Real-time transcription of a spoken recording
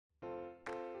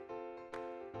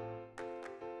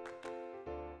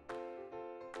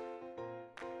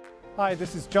Hi,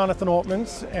 this is Jonathan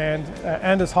Ortmans and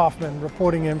Anders Hoffman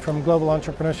reporting in from Global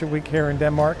Entrepreneurship Week here in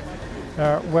Denmark,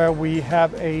 where we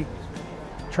have a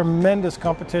tremendous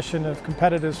competition of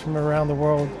competitors from around the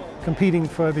world competing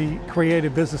for the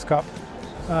Creative Business Cup,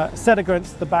 set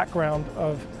against the background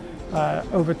of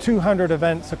over 200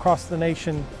 events across the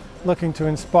nation looking to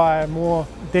inspire more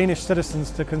Danish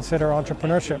citizens to consider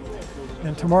entrepreneurship.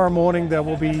 And tomorrow morning there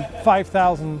will be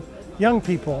 5,000 young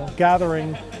people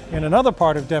gathering in another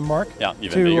part of Denmark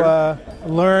to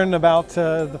learn about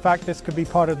the fact this could be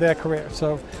part of their career.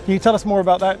 So can you tell us more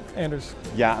about that, Anders?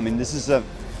 Yeah, I mean, this is the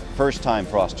first time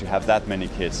for us to have that many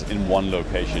kids in one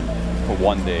location for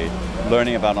one day,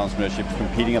 learning about entrepreneurship,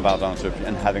 competing about entrepreneurship,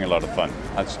 and having a lot of fun.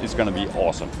 It's going to be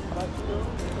awesome.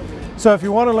 So if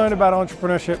you want to learn about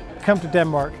entrepreneurship, come to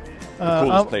Denmark. The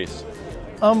coolest place.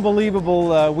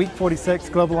 Unbelievable Week 46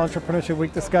 Global Entrepreneurship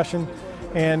Week discussion.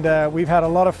 And we've had a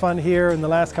lot of fun here in the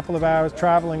last couple of hours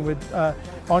traveling with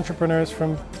entrepreneurs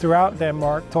from throughout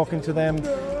Denmark, talking to them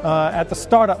at the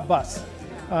startup bus.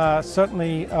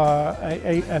 Certainly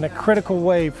a critical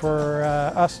way for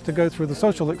us to go through the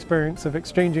social experience of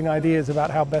exchanging ideas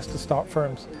about how best to start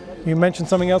firms. You mentioned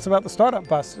something else about the startup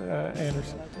bus,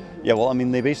 Anders. Yeah, well, I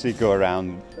mean, they basically go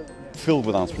around filled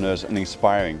with entrepreneurs and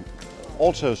inspiring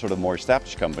also sort of more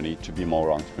established company to be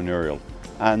more entrepreneurial.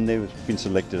 And they've been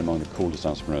selected among the coolest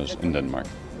entrepreneurs in Denmark.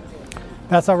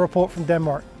 That's our report from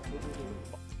Denmark.